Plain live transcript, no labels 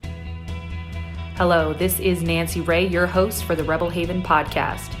Hello, this is Nancy Ray, your host for the Rebel Haven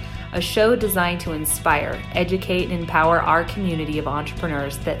podcast, a show designed to inspire, educate, and empower our community of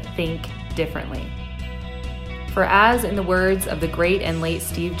entrepreneurs that think differently. For as in the words of the great and late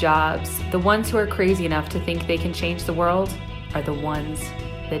Steve Jobs, the ones who are crazy enough to think they can change the world are the ones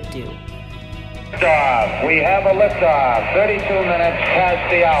that do. Liftoff. We have a liftoff. 32 minutes past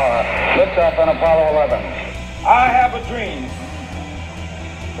the hour. Liftoff on Apollo 11. I have a dream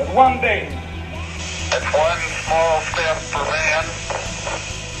that one day it's one small step for man,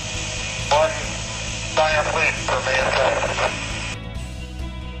 one giant leap for mankind.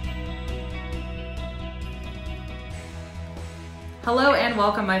 Hello and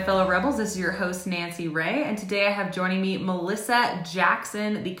welcome, my fellow rebels. This is your host, Nancy Ray, and today I have joining me Mallisa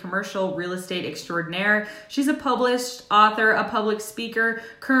Jackson, the commercial real estate extraordinaire. She's a published author, a public speaker,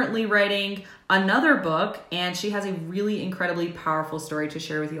 currently writing another book, and she has a really incredibly powerful story to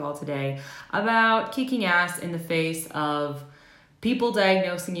share with you all today about kicking ass in the face of people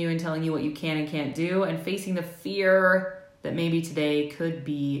diagnosing you and telling you what you can and can't do, and facing the fear that maybe today could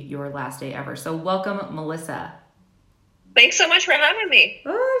be your last day ever. So welcome, Mallisa. Thanks so much for having me.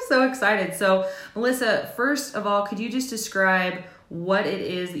 Oh, I'm so excited. So, Mallisa, first of all, could you just describe what it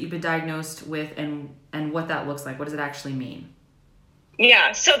is that you've been diagnosed with and what that looks like? What does it actually mean?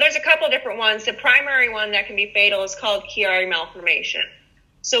 Yeah, so there's a couple different ones. The primary one that can be fatal is called Chiari malformation.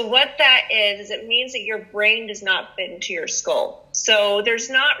 So what that is it means that your brain does not fit into your skull. So there's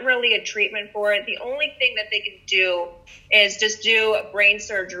not really a treatment for it. The only thing that they can do is just do brain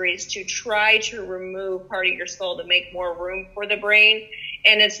surgeries to try to remove part of your skull to make more room for the brain.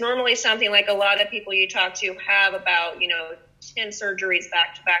 And it's normally something like a lot of people you talk to have about, 10 surgeries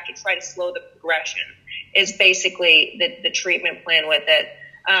back to back to try to slow the progression is basically the treatment plan with it.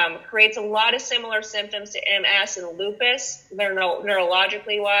 Creates a lot of similar symptoms to MS and lupus. They're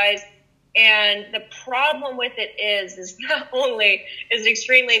neurologically wise. And the problem with it is not only is it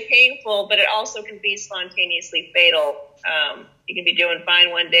extremely painful, but it also can be spontaneously fatal. You can be doing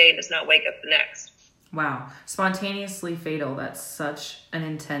fine one day and just not wake up the next. Wow. Spontaneously fatal. That's such an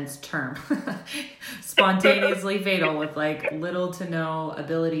intense term. Spontaneously fatal with like little to no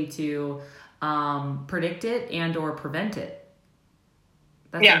ability to predict it and or prevent it.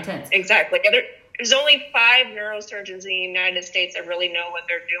 That's intense. Exactly. There's only 5 neurosurgeons in the United States that really know what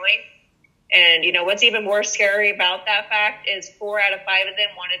they're doing. And, what's even more scary about that fact is 4 out of 5 of them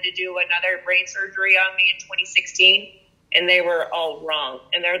wanted to do another brain surgery on me in 2016, and they were all wrong.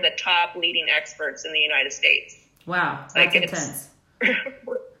 And they're the top leading experts in the United States. Wow, that's intense.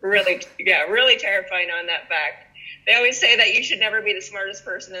 Really terrifying on that fact. They always say that you should never be the smartest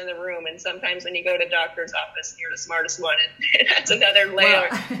person in the room, and sometimes when you go to a doctor's office, you're the smartest one, and that's another layer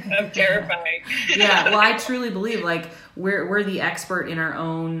of terrifying. Yeah, well, I truly believe like we're the expert in our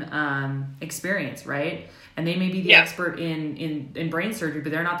own experience, right? And they may be the expert in brain surgery,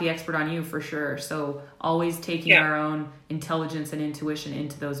 but they're not the expert on you for sure. So always taking our own intelligence and intuition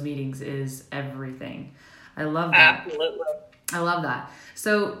into those meetings is everything. I love that. Absolutely. I love that.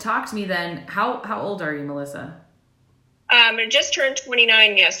 So talk to me then. How old are you, Mallisa? I just turned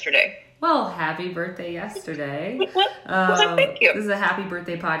 29 yesterday. Well, happy birthday yesterday. Thank you. This is a happy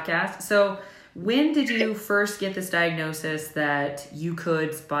birthday podcast. So when did you first get this diagnosis that you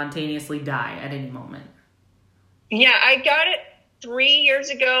could spontaneously die at any moment? Yeah, I got it 3 years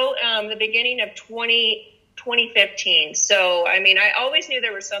ago, the beginning of 2015. So, I always knew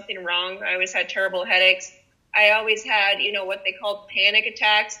there was something wrong. I always had terrible headaches. I always had, what they called panic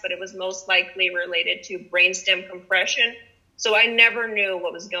attacks, but it was most likely related to brainstem compression. So I never knew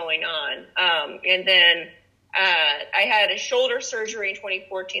what was going on. And then I had a shoulder surgery in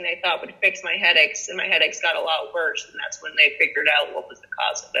 2014 I thought would fix my headaches, and my headaches got a lot worse. And that's when they figured out what was the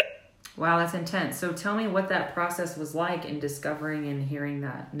cause of it. Wow, that's intense. So tell me what that process was like in discovering and hearing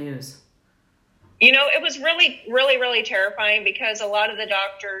that news. It was really, really, really terrifying because a lot of the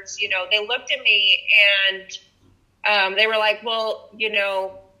doctors, they looked at me and they were like, well,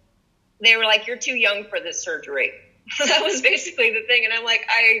 you're too young for this surgery. That was basically the thing. And I'm like,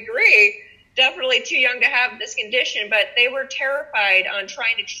 I agree, definitely too young to have this condition. But they were terrified on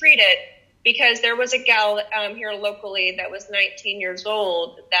trying to treat it because there was a gal here locally that was 19 years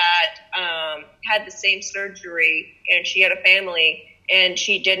old that had the same surgery, and she had a family, and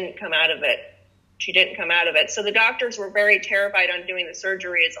she didn't come out of it. So the doctors were very terrified on doing the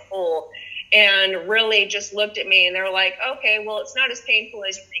surgery as a whole, and really just looked at me and they were like, okay, well, it's not as painful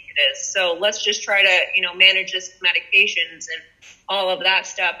as you think it is. So let's just try to, manage this with medications and all of that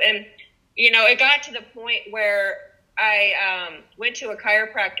stuff. And, it got to the point where I went to a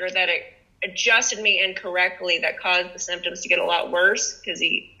chiropractor that adjusted me incorrectly that caused the symptoms to get a lot worse, because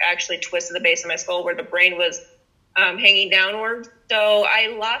he actually twisted the base of my skull where the brain was hanging downward. So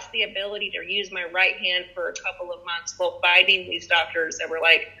I lost the ability to use my right hand for a couple of months while fighting these doctors that were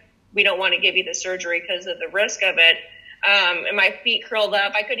like, we don't want to give you the surgery because of the risk of it. And my feet curled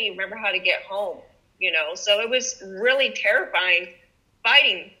up. I couldn't even remember how to get home, So it was really terrifying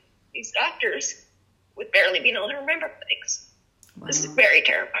fighting these doctors with barely being able to remember things. Wow. This is very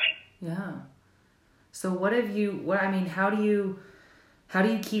terrifying. Yeah. So how do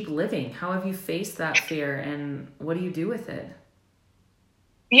you keep living? How have you faced that fear, and what do you do with it?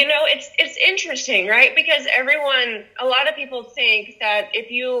 It's interesting, right? Because a lot of people think that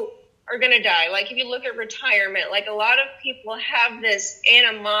if you are going to die, like if you look at retirement, like a lot of people have this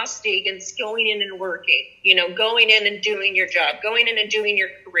animosity against going in and working, going in and doing your job, going in and doing your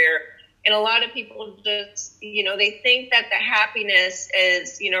career. And a lot of people just, they think that the happiness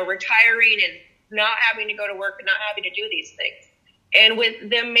is, retiring and not having to go to work and not having to do these things. And with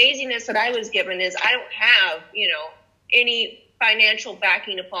the amazingness that I was given is I don't have, any financial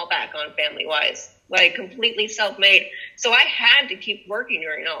backing to fall back on family-wise, like completely self-made. So I had to keep working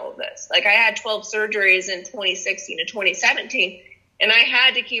during all of this. Like I had 12 surgeries in 2016 and 2017, and I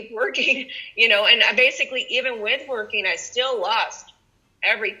had to keep working, and I basically, even with working, I still lost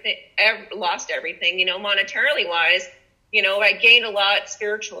everything, monetarily wise. I gained a lot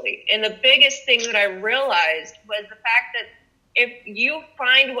spiritually. And the biggest thing that I realized was the fact that if you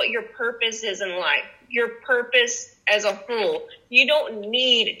find what your purpose is in life, your purpose as a whole, you don't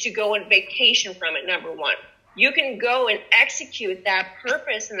need to go on vacation from it, number one. You can go and execute that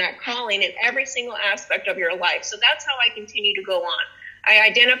purpose and that calling in every single aspect of your life. So that's how I continue to go on. I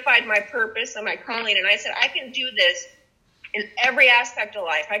identified my purpose and my calling, and I said, I can do this in every aspect of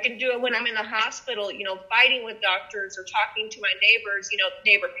life. I can do it when I'm in the hospital, fighting with doctors or talking to my neighbors,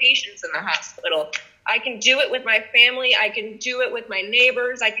 neighbor patients in the hospital. I can do it with my family. I can do it with my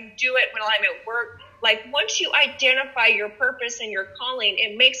neighbors. I can do it when I'm at work. Like once you identify your purpose and your calling,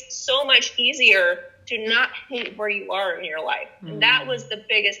 it makes it so much easier to not hate where you are in your life. Mm. And that was the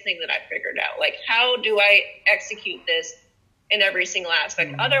biggest thing that I figured out. Like, how do I execute this in every single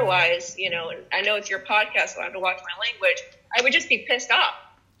aspect? Mm. Otherwise, I know it's your podcast, so I have to watch my language. I would just be pissed off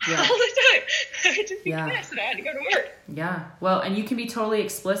all the time. I would just be pissed that I had to go to work. Yeah. Well, and you can be totally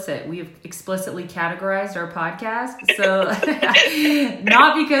explicit. We have explicitly categorized our podcast. So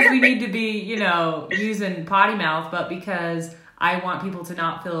not because we need to be, using potty mouth, but because I want people to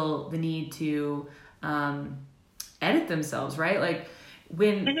not feel the need to edit themselves, right? Like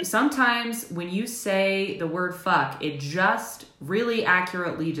sometimes when you say the word fuck, it just really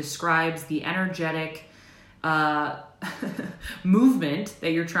accurately describes the energetic movement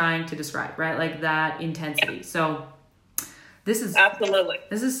that you're trying to describe, right? Like that intensity. So this is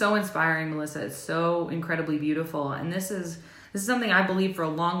so inspiring, Mallisa. It's so incredibly beautiful. And this is something I believe for a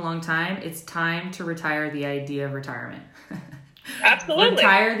long, long time. It's time to retire the idea of retirement. Absolutely.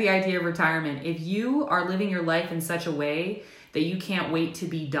 Retire the idea of retirement. If you are living your life in such a way that you can't wait to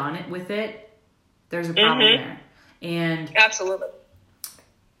be done with it, there's a problem there. And absolutely.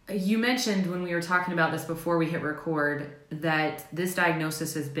 You mentioned when we were talking about this before we hit record that this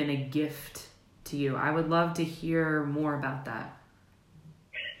diagnosis has been a gift to you. I would love to hear more about that.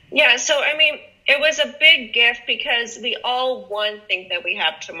 Yeah, so it was a big gift because we all think that we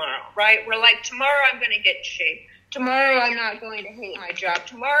have tomorrow, right? We're like, tomorrow I'm going to get in shape. Tomorrow I'm not going to hate my job.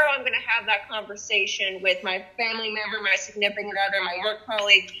 Tomorrow I'm going to have that conversation with my family member, my significant other, my work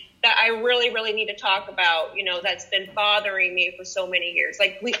colleague that I really, really need to talk about, that's been bothering me for so many years.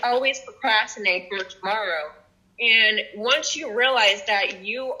 Like we always procrastinate for tomorrow. And once you realize that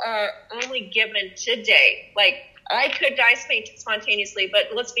you are only given today, like I could die spontaneously,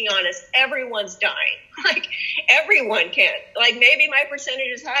 but let's be honest, everyone's dying. Like everyone can. Like maybe my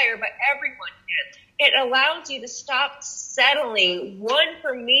percentage is higher, but everyone can. It allows you to stop settling, one,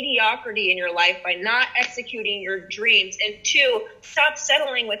 for mediocrity in your life by not executing your dreams, and two, stop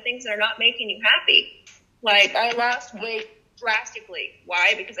settling with things that are not making you happy. Like I lost weight drastically.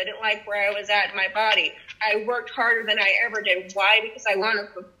 Why? Because I didn't like where I was at in my body. I worked harder than I ever did. Why? Because I want to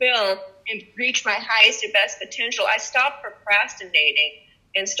fulfill and reach my highest and best potential. I stopped procrastinating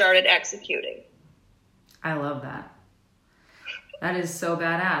and started executing. I love that. That is so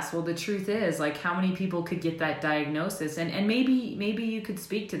badass. Well, the truth is, like, how many people could get that diagnosis? And maybe you could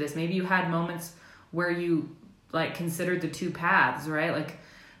speak to this. Maybe you had moments where you, like, considered the two paths, right? Like,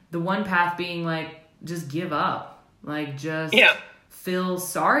 the one path being, like, just give up. Like, just feel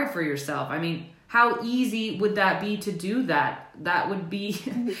sorry for yourself. how easy would that be to do that? That would be,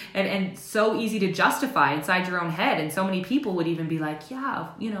 and so easy to justify inside your own head. And so many people would even be like, yeah,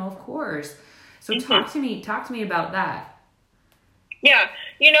 of course. So talk to me about that. Yeah,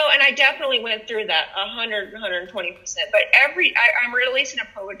 and I definitely went through that 100, 120%. But I'm releasing a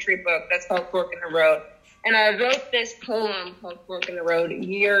poetry book that's called Fork in the Road. And I wrote this poem called Fork in the Road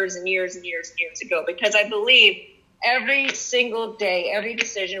years and years and years and years ago, because I believe every single day, every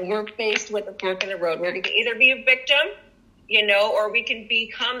decision, we're faced with a fork in the road where we can either be a victim, or we can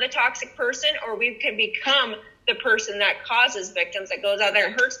become the toxic person, or we can become the person that causes victims, that goes out there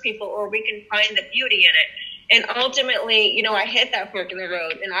and hurts people, or we can find the beauty in it. And ultimately, I hit that fork in the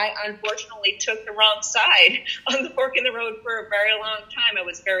road, and I unfortunately took the wrong side on the fork in the road for a very long time. I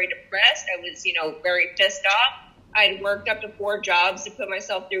was very depressed. I was, very pissed off. I'd worked up to 4 jobs to put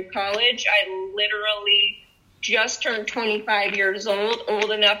myself through college. I literally just turned 25 years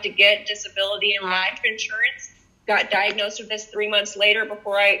old enough to get disability and life insurance. Got diagnosed with this 3 months later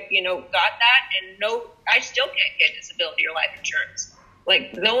before I, got that. And I still can't get disability or life insurance.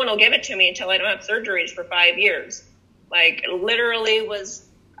 Like, no one will give it to me until I don't have surgeries for 5 years. Like, literally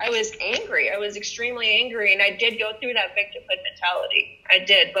I was angry. I was extremely angry. And I did go through that victimhood mentality. I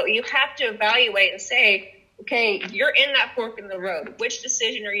did. But you have to evaluate and say, okay, you're in that fork in the road. Which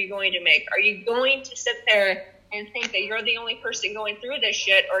decision are you going to make? Are you going to sit there and think that you're the only person going through this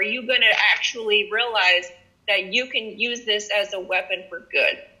shit? Or are you going to actually realize that you can use this as a weapon for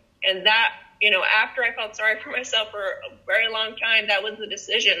good? And that, after I felt sorry for myself for a very long time, that was the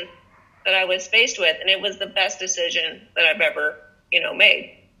decision that I was faced with. And it was the best decision that I've ever,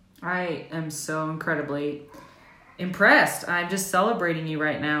 made. I am so incredibly impressed. I'm just celebrating you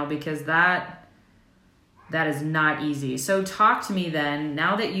right now, because that is not easy. So talk to me then,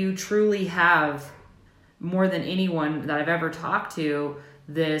 now that you truly have, more than anyone that I've ever talked to,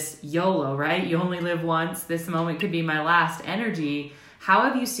 this YOLO, right? You only live once. This moment could be my last energy. How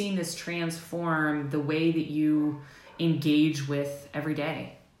have you seen this transform the way that you engage with every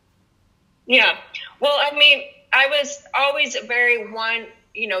day? Yeah. Well, I mean, I was always a very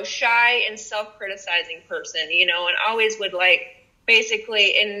shy and self-criticizing person, and always would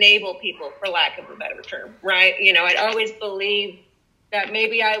basically enable people, for lack of a better term, right? I'd always believe that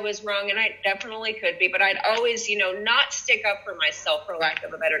maybe I was wrong, and I definitely could be, but I'd always, not stick up for myself, for lack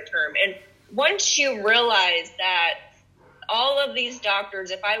of a better term. And once you realize that all of these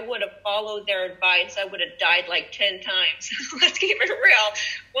doctors, if I would have followed their advice, I would have died 10 times. Let's keep it real.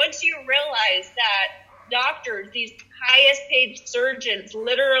 Once you realize that doctors, these highest paid surgeons,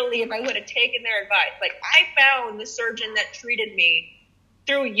 literally, if I would have taken their advice, I found the surgeon that treated me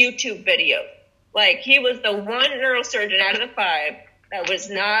through YouTube videos. He was the one neurosurgeon out of the 5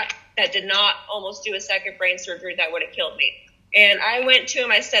 that did not almost do a second brain surgery that would have killed me. And I went to him,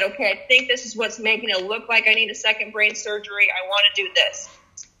 I said, okay, I think this is what's making it look like I need a second brain surgery. I want to do this.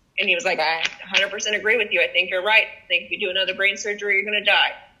 And he was like, I 100% agree with you. I think you're right. I think if you do another brain surgery, you're going to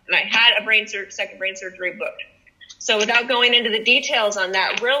die. And I had a second brain surgery booked. So without going into the details on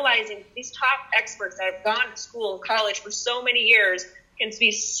that, realizing these top experts that have gone to school and college for so many years can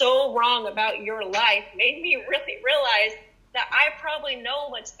be so wrong about your life made me really realize that I probably know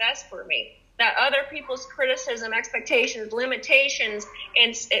what's best for me. That other people's criticism, expectations, limitations,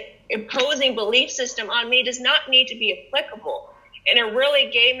 and imposing belief system on me does not need to be applicable. And it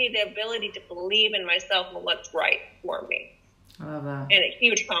really gave me the ability to believe in myself and what's right for me. I love that. And a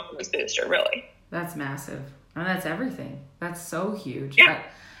huge confidence booster, really. That's massive. And that's everything. That's so huge. Yeah.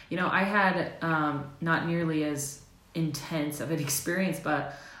 I had not nearly as intense of an experience,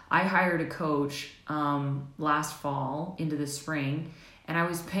 but I hired a coach last fall into the spring, and I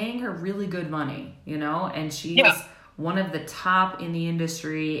was paying her really good money, and she's one of the top in the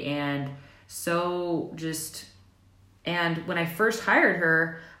industry. And and when I first hired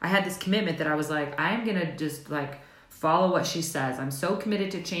her, I had this commitment that I was like, I'm going to just follow what she says. I'm so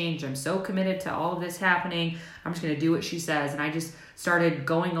committed to change. I'm so committed to all of this happening. I'm just going to do what she says. And I just started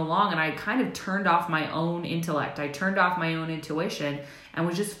going along, and I kind of turned off my own intellect. I turned off my own intuition and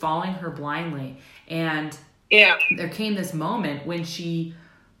was just following her blindly. And there came this moment when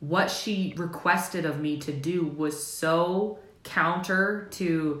what she requested of me to do was so counter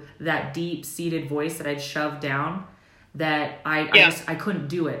to that deep-seated voice that I'd shoved down that I couldn't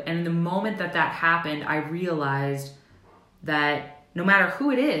do it. And in the moment that happened, I realized that no matter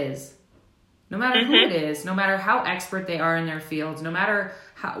who it is, no matter how expert they are in their fields, no matter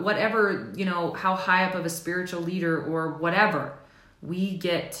how high up of a spiritual leader or whatever, we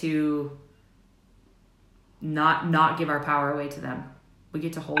get to not give our power away to them. We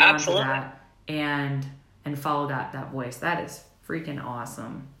get to hold Absolutely. on to that and follow that voice. That is freaking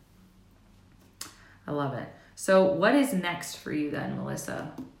awesome. I love it. So what is next for you then,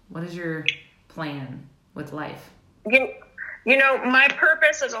 Mallisa? What is your plan with life? You know, my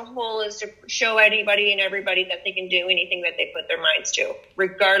purpose as a whole is to show anybody and everybody that they can do anything that they put their minds to,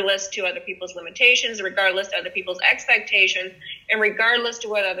 regardless to other people's limitations, regardless to other people's expectations, and regardless to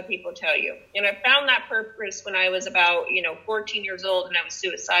what other people tell you. And I found that purpose when I was about, 14 years old and I was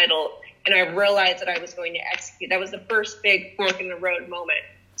suicidal, and I realized that I was going to execute. That was the first big fork in the road moment.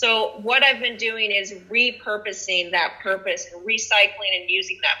 So what I've been doing is repurposing that purpose and recycling and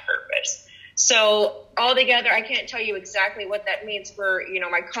using that purpose. So altogether, I can't tell you exactly what that means for,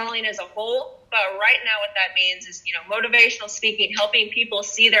 my calling as a whole. But right now what that means is, motivational speaking, helping people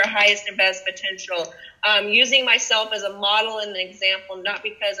see their highest and best potential, using myself as a model and an example, not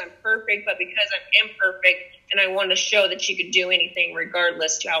because I'm perfect, but because I'm imperfect. And I want to show that you could do anything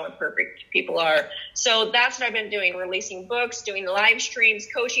regardless to how imperfect people are. So that's what I've been doing, releasing books, doing live streams,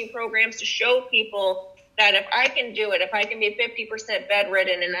 coaching programs to show people that if I can do it, if I can be 50%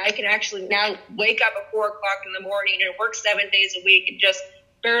 bedridden and I can actually now wake up at 4 o'clock in the morning and work 7 days a week and just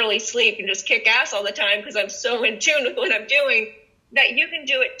barely sleep and just kick ass all the time because I'm so in tune with what I'm doing, that you can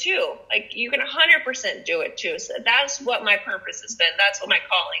do it too. Like you can 100% do it too. So that's what my purpose has been. That's what my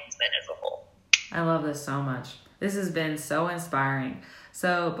calling has been as a whole. I love this so much. This has been so inspiring.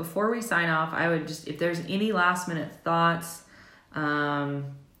 So before we sign off, I would just, if there's any last minute thoughts that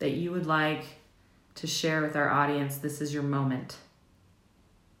you would to share with our audience, this is your moment.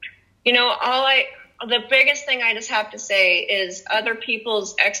 The biggest thing I just have to say is other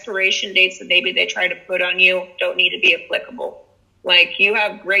people's expiration dates that maybe they try to put on you don't need to be applicable. Like you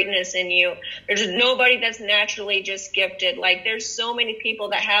have greatness in you. There's nobody that's naturally just gifted. Like there's so many people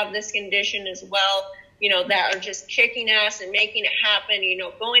that have this condition as well, that are just kicking ass and making it happen,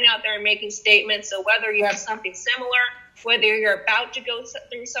 going out there and making statements. So whether you have something similar, whether you're about to go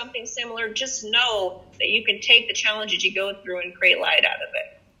through something similar, just know that you can take the challenges you go through and create light out of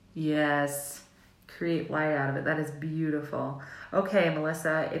it. Yes, create light out of it. That is beautiful. Okay,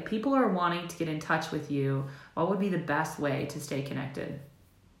 Mallisa, if people are wanting to get in touch with you, what would be the best way to stay connected?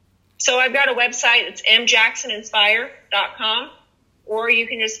 So I've got a website. It's mjacksoninspire.com, or you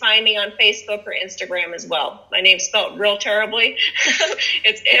can just find me on Facebook or Instagram as well. My name's spelled real terribly.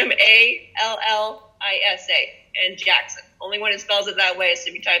 It's Mallisa. And Jackson. Only one who spells it that way, so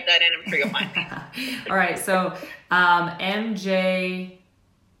if you type that in, I'm sure you'll find me. All right, so MJ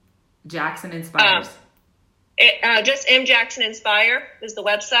Jackson Inspires. Just M Jackson Inspire is the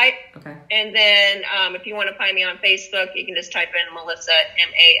website. Okay. And then if you want to find me on Facebook, you can just type in Mallisa,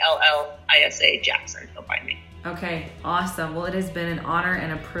 Mallisa Jackson. You'll find me. Okay, awesome. Well, it has been an honor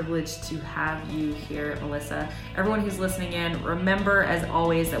and a privilege to have you here, Mallisa. Everyone who's listening in, remember, as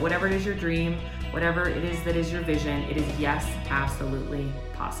always, that whatever it is your dream, whatever it is that is your vision, it is, yes, absolutely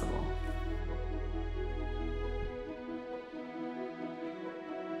possible.